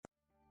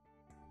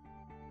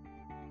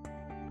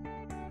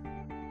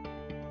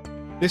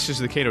This is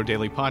the Cato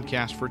Daily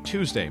Podcast for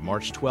Tuesday,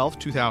 March 12,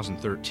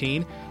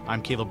 2013.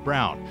 I'm Caleb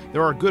Brown.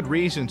 There are good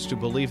reasons to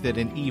believe that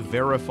an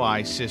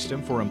E-Verify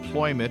system for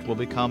employment will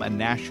become a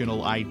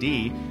national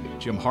ID.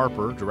 Jim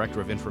Harper,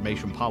 Director of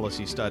Information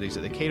Policy Studies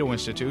at the Cato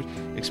Institute,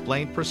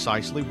 explained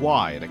precisely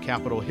why at a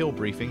Capitol Hill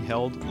briefing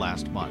held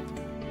last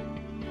month.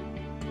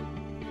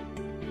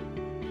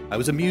 I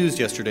was amused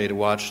yesterday to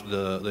watch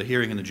the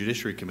hearing in the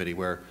Judiciary Committee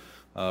where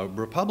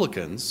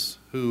Republicans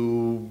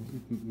who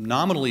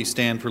nominally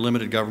stand for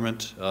limited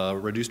government,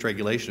 reduced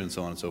regulation, and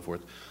so on and so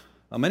forth,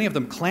 many of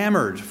them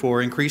clamored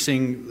for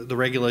increasing the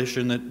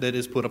regulation that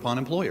is put upon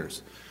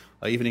employers,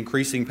 even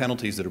increasing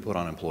penalties that are put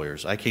on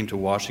employers. I came to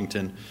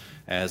Washington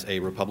as a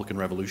Republican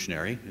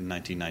revolutionary in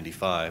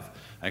 1995.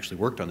 I actually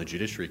worked on the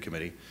Judiciary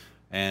Committee,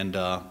 and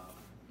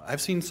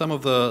I've seen some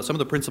of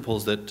the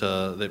principles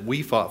that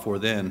we fought for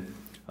then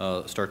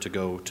start to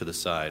go to the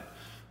side.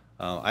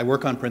 I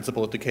work on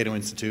principle at the Cato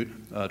Institute,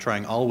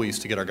 trying always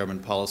to get our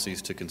government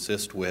policies to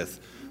consist with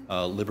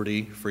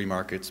liberty, free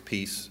markets,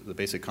 peace, the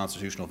basic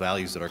constitutional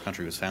values that our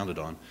country was founded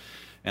on.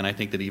 And I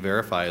think that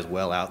E-Verify is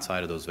well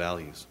outside of those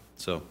values.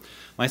 So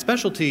my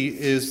specialty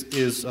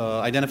is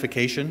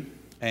identification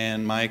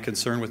and my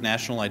concern with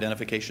national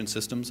identification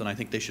systems, and I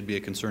think they should be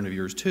a concern of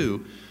yours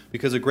too,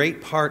 because a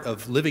great part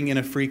of living in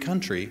a free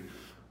country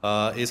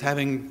is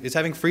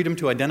having freedom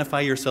to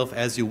identify yourself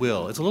as you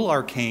will. It's a little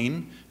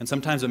arcane, and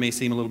sometimes it may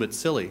seem a little bit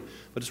silly,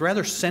 but it's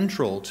rather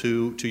central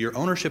to your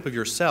ownership of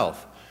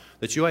yourself,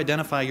 that you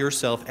identify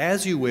yourself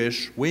as you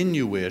wish, when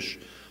you wish,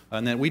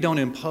 and that we don't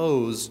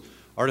impose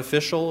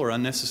artificial or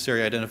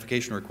unnecessary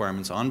identification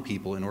requirements on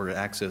people in order to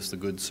access the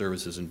goods,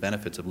 services, and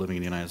benefits of living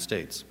in the United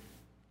States.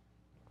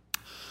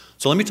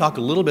 So let me talk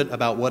a little bit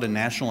about what a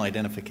national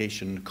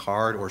identification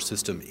card or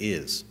system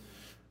is.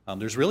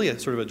 There's really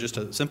just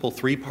a simple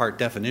three-part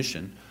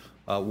definition.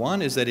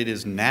 One is that it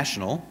is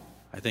national.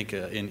 I think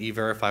in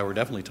E-Verify we're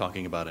definitely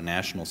talking about a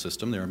national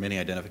system. There are many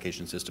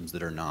identification systems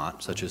that are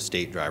not, such as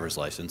state driver's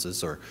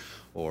licenses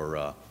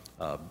or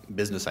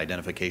business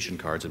identification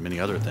cards and many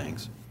other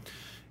things.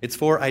 It's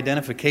for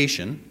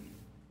identification.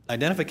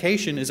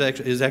 Identification is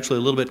actually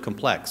a little bit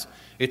complex.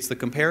 It's the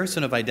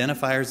comparison of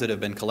identifiers that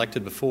have been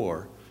collected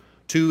before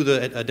to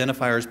the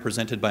identifiers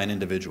presented by an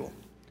individual.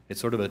 It's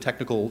sort of a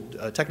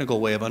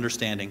technical way of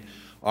understanding,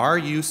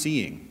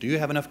 do you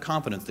have enough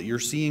confidence that you're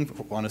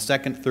seeing on a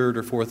second, third,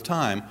 or fourth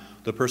time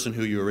the person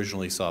who you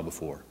originally saw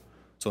before?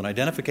 So an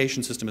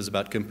identification system is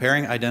about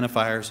comparing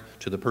identifiers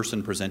to the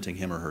person presenting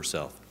him or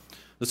herself.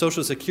 The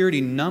Social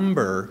Security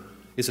number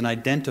is an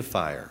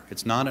identifier.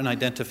 It's not an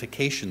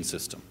identification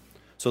system.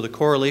 So the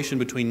correlation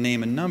between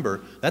name and number,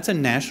 that's a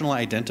national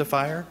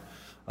identifier.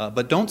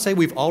 But don't say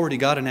we've already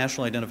got a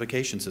national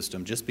identification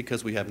system just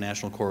because we have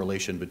national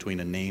correlation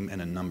between a name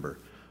and a number.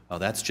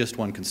 That's just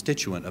one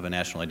constituent of a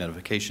national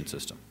identification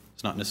system.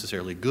 It's not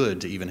necessarily good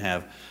to even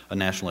have a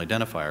national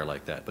identifier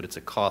like that, but it's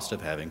a cost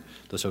of having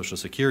the Social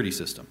Security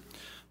system.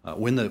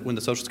 When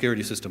the Social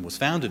Security system was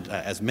founded,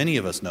 as many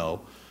of us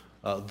know,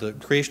 the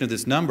creation of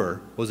this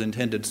number was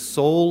intended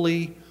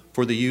solely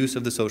for the use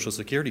of the Social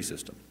Security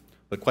system.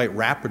 But quite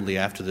rapidly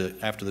after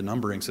the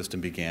numbering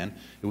system began,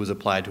 it was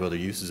applied to other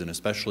uses, and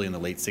especially in the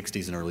late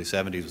 60s and early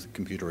 70s with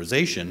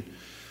computerization,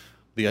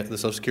 the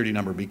Social Security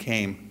number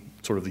became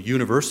sort of the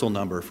universal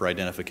number for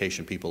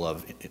identification people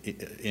of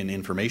in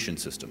information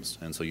systems.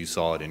 And so you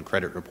saw it in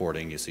credit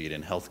reporting, you see it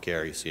in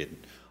healthcare, you see it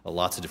in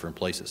lots of different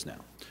places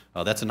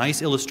now. That's a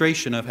nice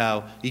illustration of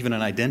how even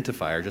an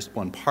identifier, just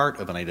one part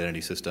of an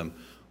identity system,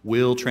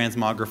 will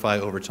transmogrify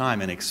over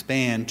time and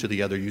expand to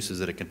the other uses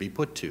that it can be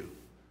put to.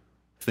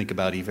 Think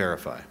about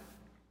E-Verify.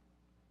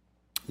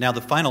 Now,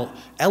 the final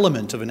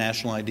element of a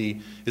national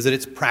ID is that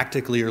it's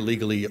practically or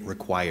legally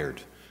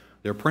required.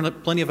 There are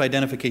plenty of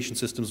identification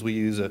systems we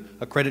use. A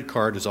credit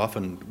card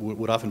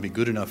would often be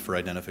good enough for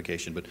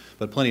identification,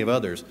 but plenty of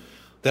others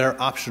that are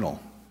optional,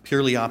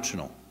 purely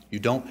optional. You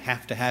don't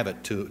have to have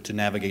it to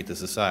navigate the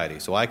society.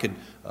 So I could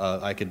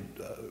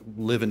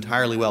live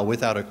entirely well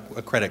without a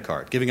credit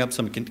card, giving up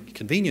some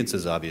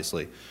conveniences,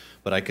 obviously,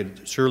 but I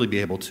could surely be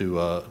able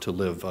to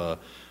live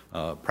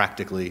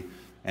practically,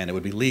 and it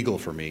would be legal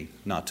for me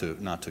not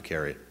to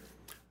carry it.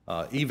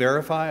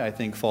 E-Verify, I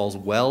think, falls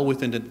well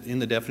in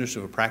the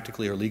definition of a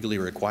practically or legally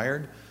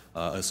required,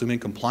 assuming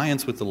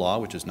compliance with the law,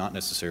 which is not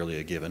necessarily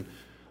a given.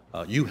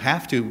 You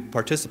have to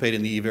participate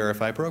in the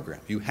E-Verify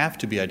program. You have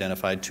to be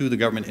identified to the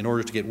government in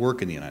order to get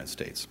work in the United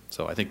States.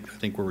 So I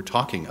think we're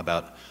talking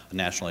about a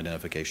national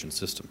identification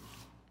system.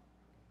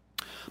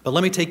 But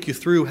let me take you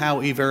through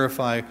how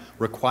E-Verify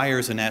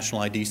requires a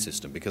national ID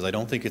system, because I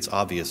don't think it's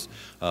obvious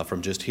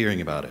from just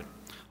hearing about it.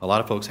 A lot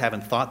of folks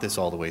haven't thought this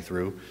all the way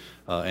through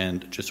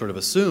and just sort of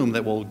assume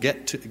that we'll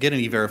get an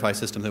E-Verify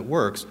system that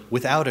works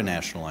without a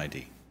national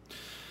ID.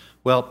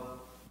 Well,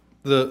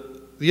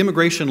 the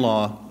immigration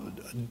law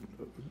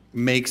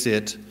makes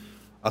it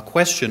a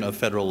question of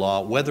federal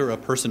law whether a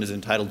person is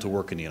entitled to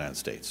work in the United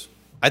States.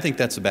 I think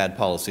that's a bad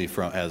policy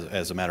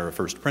as a matter of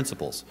first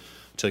principles,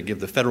 to give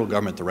the federal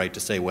government the right to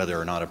say whether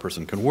or not a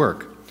person can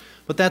work.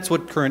 But that's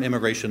what current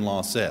immigration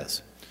law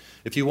says.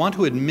 If you want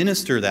to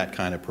administer that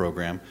kind of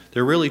program,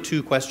 there are really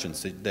two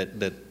questions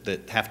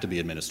that have to be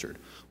administered.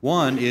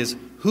 One is,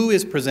 who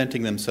is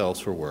presenting themselves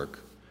for work?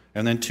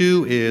 And then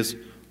two is,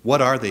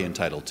 what are they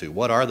entitled to?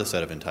 What are the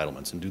set of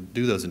entitlements? And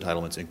do those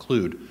entitlements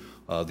include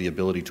the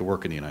ability to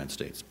work in the United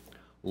States?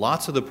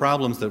 Lots of the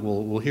problems that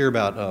we'll hear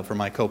about from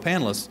my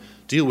co-panelists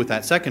deal with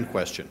that second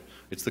question.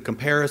 It's the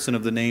comparison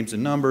of the names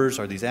and numbers.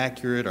 Are these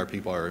accurate?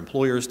 Are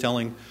employers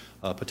telling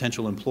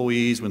potential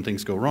employees when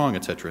things go wrong,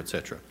 et cetera, et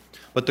cetera?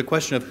 But the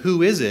question of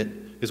who is it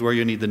is where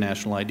you need the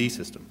national ID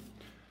system.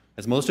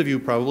 As most of you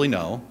probably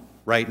know,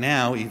 right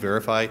now,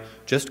 E-Verify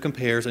just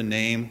compares a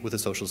name with a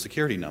social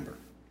security number.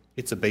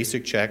 It's a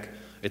basic check.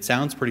 It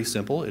sounds pretty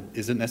simple. It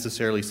isn't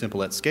necessarily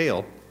simple at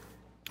scale.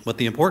 But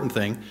the important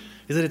thing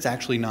is that it's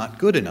actually not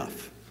good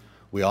enough.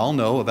 We all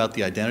know about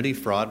the identity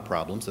fraud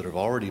problems that have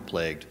already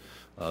plagued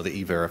the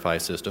E-Verify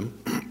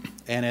system.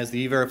 And as the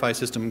E-Verify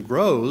system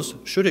grows,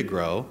 should it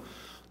grow,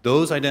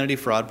 those identity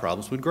fraud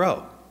problems would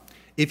grow.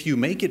 If you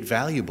make it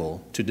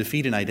valuable to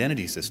defeat an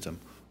identity system,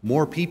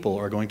 more people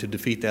are going to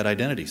defeat that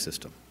identity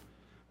system.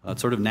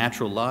 It's sort of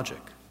natural logic.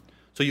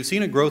 So you've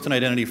seen a growth in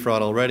identity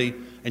fraud already,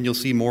 and you'll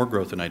see more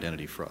growth in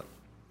identity fraud.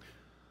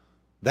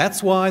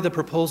 That's why the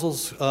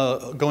proposals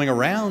going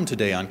around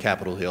today on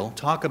Capitol Hill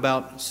talk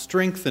about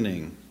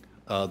strengthening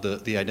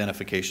the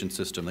identification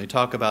system. They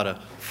talk about a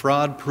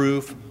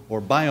fraud-proof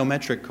or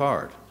biometric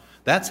card.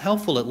 That's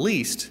helpful at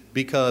least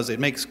because it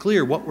makes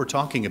clear what we're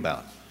talking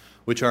about,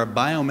 which are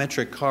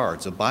biometric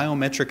cards, a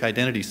biometric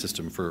identity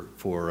system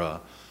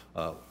for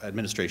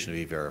administration of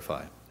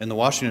E-Verify. And the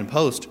Washington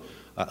Post,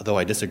 though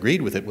I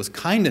disagreed with it, was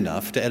kind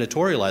enough to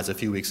editorialize a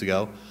few weeks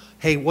ago,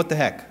 hey, what the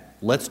heck?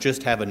 Let's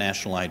just have a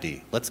national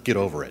ID. Let's get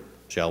over it,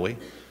 shall we?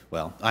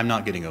 Well, I'm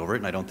not getting over it,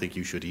 and I don't think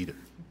you should either.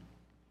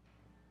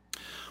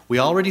 We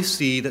already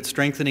see that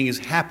strengthening is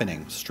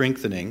happening,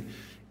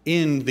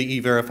 in the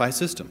E-Verify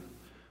system.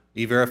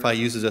 E-Verify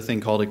uses a thing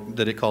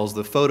that it calls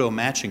the photo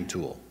matching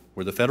tool,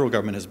 where the federal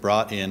government has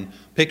brought in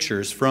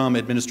pictures from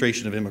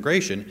Administration of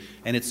Immigration,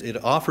 and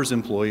it offers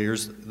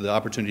employers the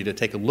opportunity to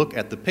take a look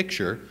at the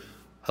picture,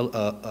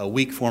 a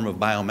weak form of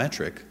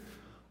biometric,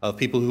 of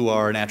people who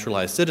are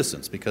naturalized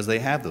citizens because they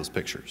have those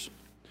pictures.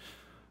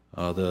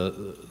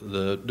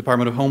 The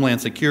Department of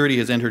Homeland Security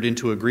has entered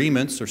into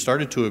agreements or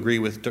started to agree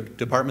with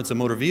departments of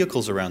motor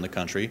vehicles around the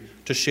country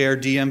to share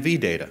DMV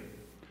data.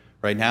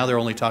 Right now they're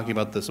only talking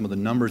about some of the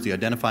numbers, the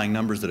identifying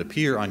numbers that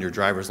appear on your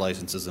driver's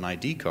licenses and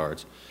ID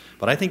cards.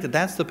 But I think that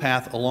that's the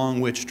path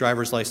along which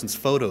driver's license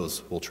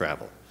photos will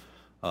travel.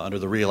 Under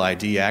the REAL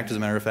ID Act, as a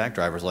matter of fact,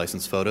 driver's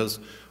license photos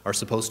are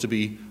supposed to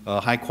be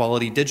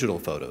high-quality digital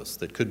photos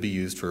that could be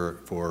used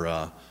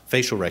for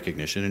facial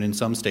recognition. And in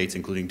some states,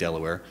 including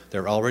Delaware,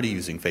 they're already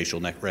using facial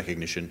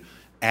recognition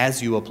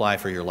as you apply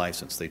for your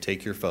license. They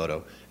take your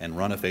photo and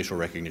run a facial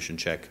recognition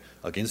check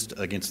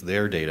against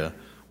their data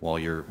while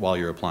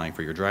you're applying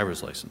for your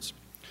driver's license.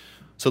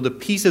 So the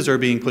pieces are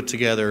being put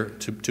together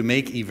to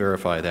make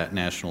E-Verify that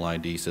national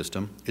ID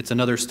system. It's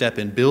another step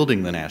in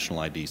building the national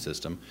ID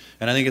system.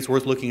 And I think it's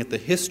worth looking at the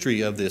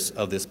history of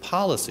this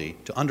policy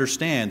to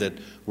understand that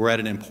we're at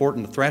an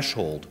important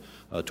threshold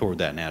toward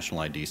that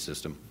national ID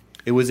system.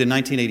 It was in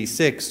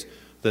 1986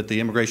 that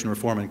the Immigration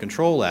Reform and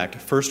Control Act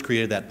first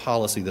created that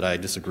policy that I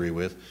disagree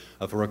with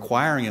of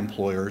requiring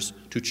employers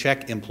to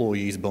check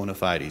employees' bona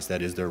fides,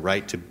 that is, their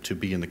right to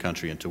be in the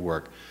country and to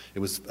work. It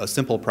was a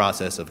simple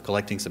process of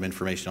collecting some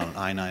information on an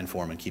I-9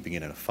 form and keeping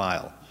it in a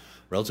file.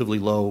 Relatively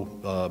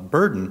low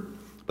burden,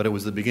 but it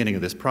was the beginning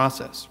of this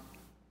process.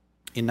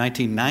 In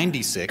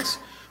 1996,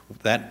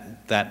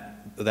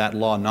 that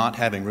law not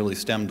having really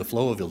stemmed the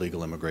flow of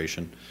illegal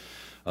immigration,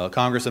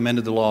 Congress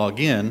amended the law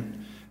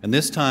again, and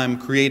this time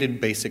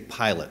created Basic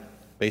Pilot.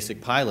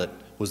 Basic Pilot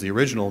was the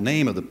original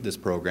name of this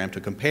program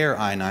to compare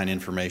I-9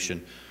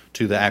 information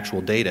to the actual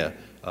data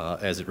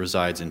as it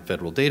resides in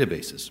federal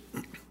databases.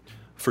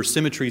 For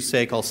symmetry's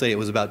sake, I'll say it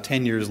was about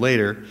 10 years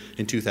later,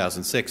 in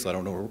 2006, I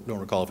don't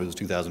recall if it was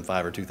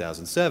 2005 or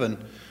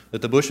 2007,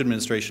 that the Bush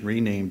administration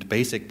renamed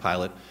Basic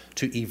Pilot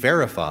to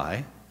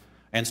E-Verify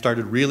and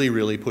started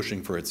really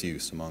pushing for its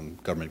use among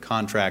government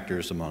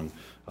contractors, among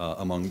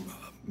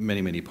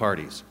many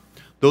parties.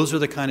 Those are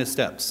the kind of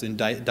steps,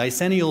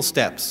 decennial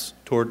steps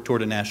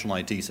toward a national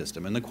ID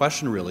system. And the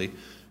question really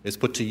is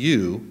put to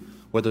you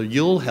whether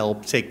you'll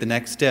help take the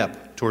next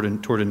step toward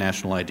a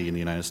national ID in the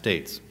United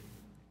States.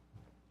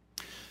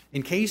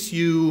 In case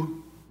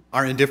you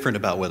are indifferent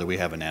about whether we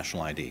have a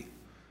national ID,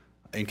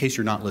 in case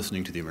you're not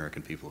listening to the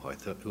American people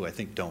who I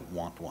think don't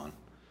want one,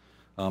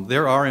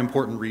 there are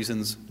important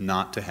reasons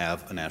not to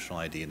have a national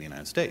ID in the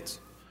United States.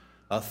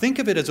 Think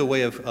of it as a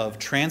way of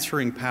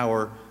transferring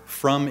power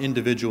from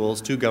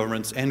individuals to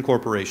governments and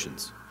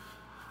corporations.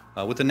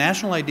 With the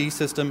national ID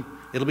system,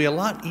 it'll be a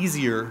lot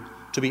easier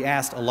to be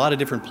asked a lot of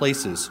different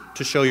places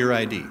to show your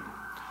ID.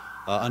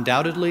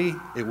 Undoubtedly,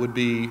 it would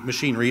be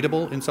machine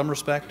readable in some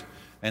respect,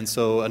 and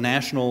so a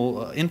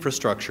national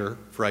infrastructure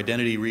for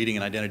identity reading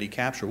and identity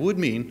capture would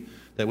mean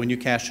that when you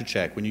cashed a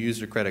check, when you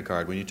used a credit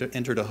card, when you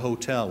entered a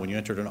hotel, when you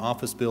entered an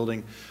office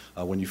building,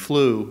 when you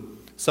flew,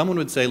 someone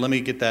would say, let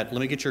me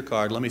get your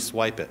card, let me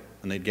swipe it.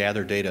 And they'd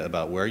gather data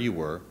about where you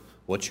were,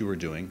 what you were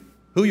doing,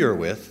 who you were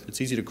with.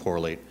 It's easy to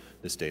correlate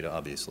this data,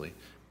 obviously.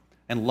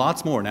 And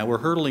lots more. Now, we're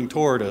hurtling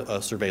toward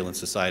a surveillance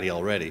society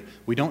already.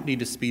 We don't need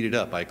to speed it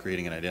up by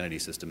creating an identity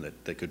system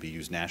that could be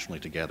used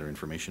nationally to gather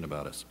information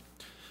about us.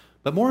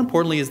 But more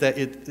importantly is that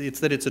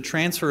it's a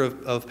transfer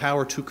of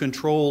power to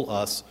control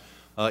us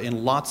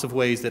in lots of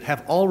ways that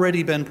have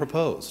already been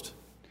proposed.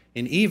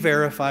 In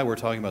E-Verify, we're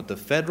talking about the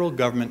federal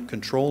government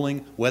controlling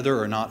whether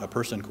or not a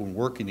person can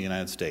work in the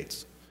United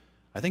States.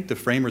 I think the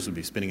framers would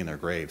be spinning in their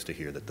graves to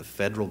hear that the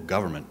federal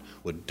government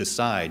would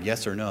decide,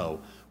 yes or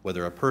no,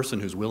 whether a person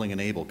who's willing and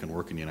able can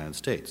work in the United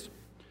States.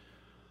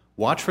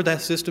 Watch for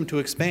that system to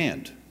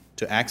expand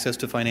to access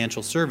to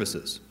financial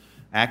services,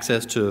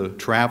 access to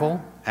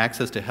travel,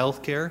 access to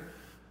health care,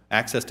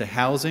 access to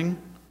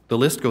housing. The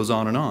list goes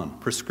on and on.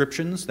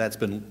 Prescriptions, that's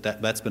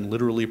been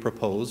literally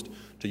proposed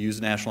to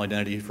use national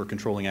identity for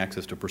controlling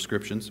access to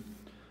prescriptions,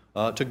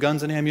 to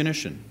guns and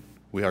ammunition.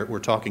 We're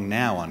talking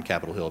now on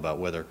Capitol Hill about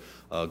whether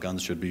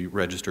guns should be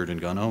registered in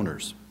gun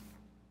owners.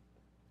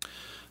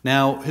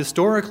 Now,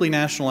 historically,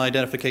 national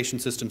identification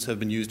systems have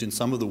been used in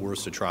some of the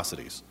worst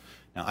atrocities.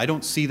 Now, I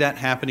don't see that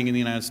happening in the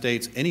United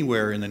States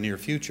anywhere in the near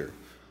future.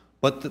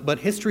 But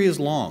history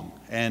is long,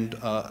 and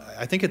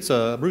I think it's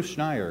Bruce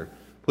Schneier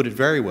put it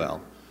very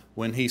well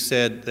when he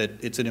said that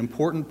it's an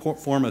important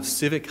form of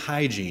civic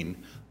hygiene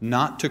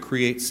not to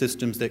create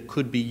systems that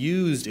could be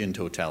used in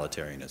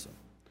totalitarianism.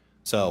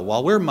 So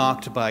while we're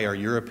mocked by our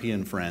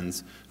European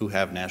friends who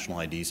have national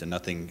IDs and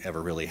nothing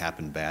ever really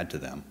happened bad to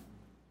them,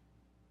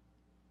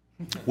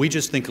 we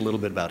just think a little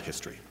bit about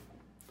history.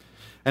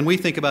 And we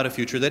think about a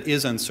future that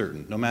is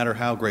uncertain, no matter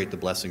how great the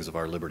blessings of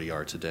our liberty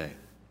are today.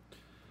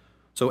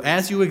 So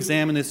as you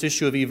examine this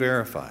issue of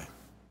E-Verify,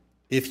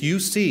 if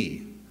you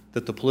see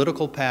that the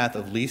political path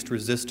of least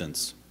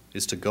resistance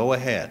is to go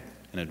ahead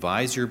and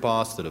advise your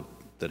boss that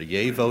a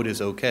yay vote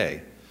is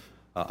okay,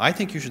 I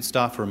think you should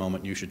stop for a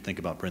moment and you should think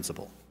about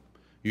principle.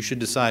 You should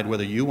decide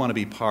whether you want to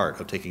be part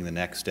of taking the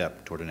next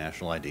step toward a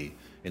national ID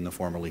in the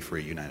formerly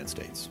free United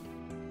States.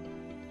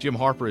 Jim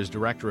Harper is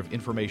Director of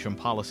Information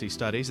Policy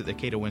Studies at the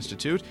Cato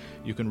Institute.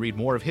 You can read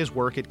more of his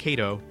work at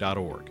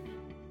cato.org.